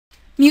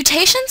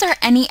Mutations are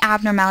any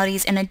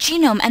abnormalities in a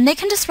genome, and they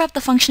can disrupt the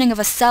functioning of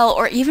a cell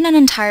or even an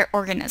entire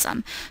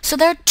organism. So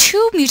there are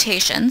two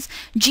mutations,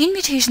 gene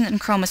mutations and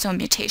chromosome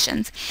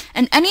mutations,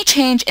 and any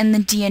change in the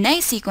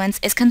DNA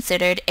sequence is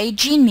considered a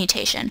gene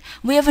mutation.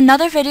 We have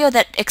another video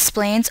that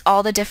explains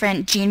all the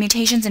different gene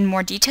mutations in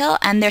more detail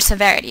and their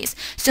severities.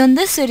 So in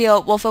this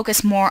video, we'll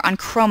focus more on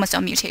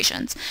chromosome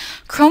mutations.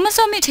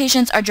 Chromosome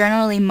mutations are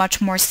generally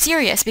much more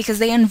serious because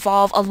they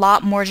involve a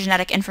lot more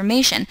genetic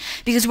information,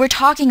 because we're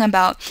talking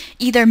about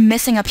either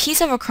missing a piece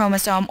of a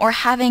chromosome or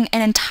having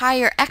an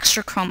entire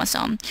extra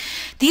chromosome.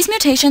 These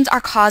mutations are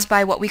caused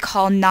by what we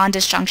call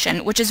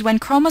nondisjunction, which is when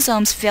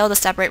chromosomes fail to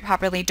separate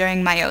properly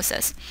during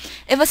meiosis.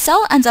 If a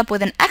cell ends up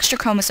with an extra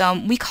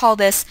chromosome, we call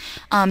this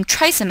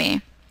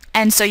trisomy.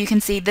 And so you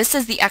can see this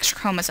is the extra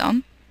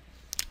chromosome,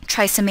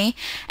 trisomy,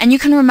 and you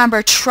can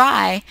remember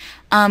tri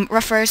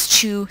refers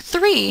to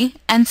 3,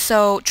 and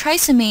so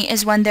trisomy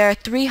is when there are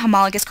 3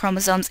 homologous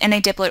chromosomes in a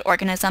diploid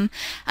organism.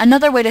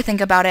 Another way to think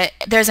about it,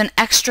 there's an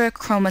extra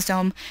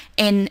chromosome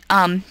in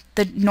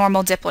the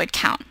normal diploid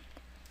count.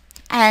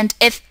 And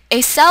if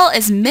a cell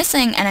is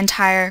missing an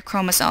entire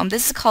chromosome,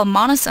 this is called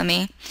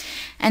monosomy.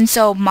 And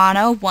so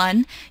mono,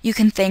 1, you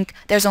can think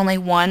there's only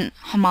 1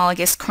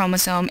 homologous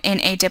chromosome in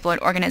a diploid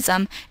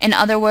organism. In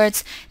other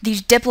words, the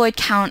diploid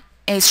count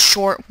is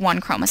short 1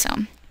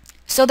 chromosome.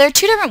 So there are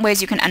 2 different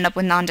ways you can end up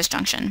with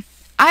nondisjunction.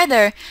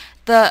 Either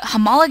the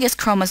homologous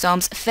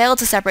chromosomes fail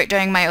to separate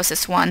during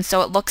meiosis 1,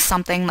 so it looks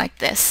something like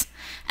this,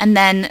 and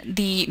then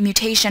the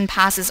mutation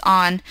passes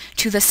on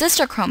to the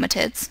sister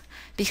chromatids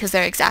because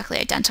they're exactly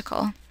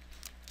identical.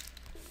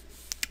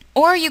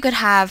 Or you could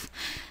have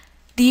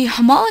the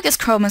homologous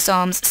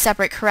chromosomes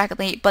separate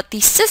correctly, but the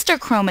sister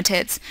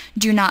chromatids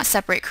do not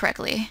separate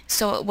correctly,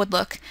 so it would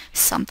look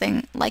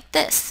something like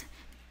this.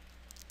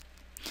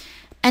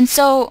 And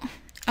so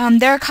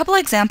there are a couple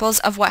examples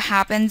of what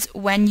happens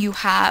when you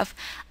have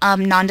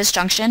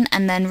nondisjunction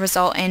and then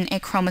result in a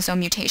chromosome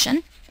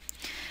mutation.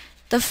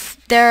 The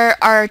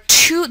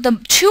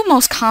two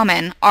most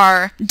common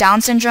are Down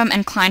syndrome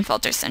and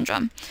Klinefelter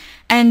syndrome.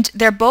 And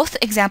they're both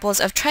examples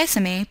of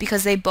trisomy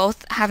because they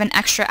both have an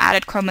extra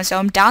added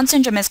chromosome. Down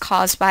syndrome is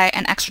caused by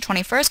an extra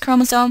 21st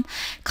chromosome.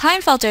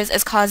 Klinefelter's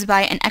is caused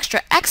by an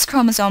extra X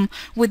chromosome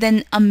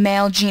within a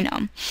male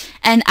genome.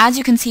 And as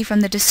you can see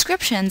from the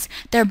descriptions,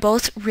 they're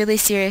both really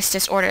serious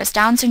disorders.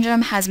 Down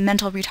syndrome has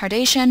mental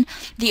retardation.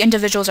 The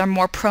individuals are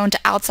more prone to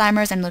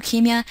Alzheimer's and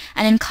leukemia.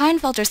 And in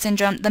Klinefelter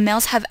syndrome, the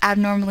males have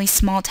abnormally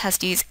small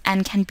testes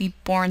and can be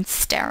born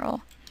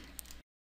sterile.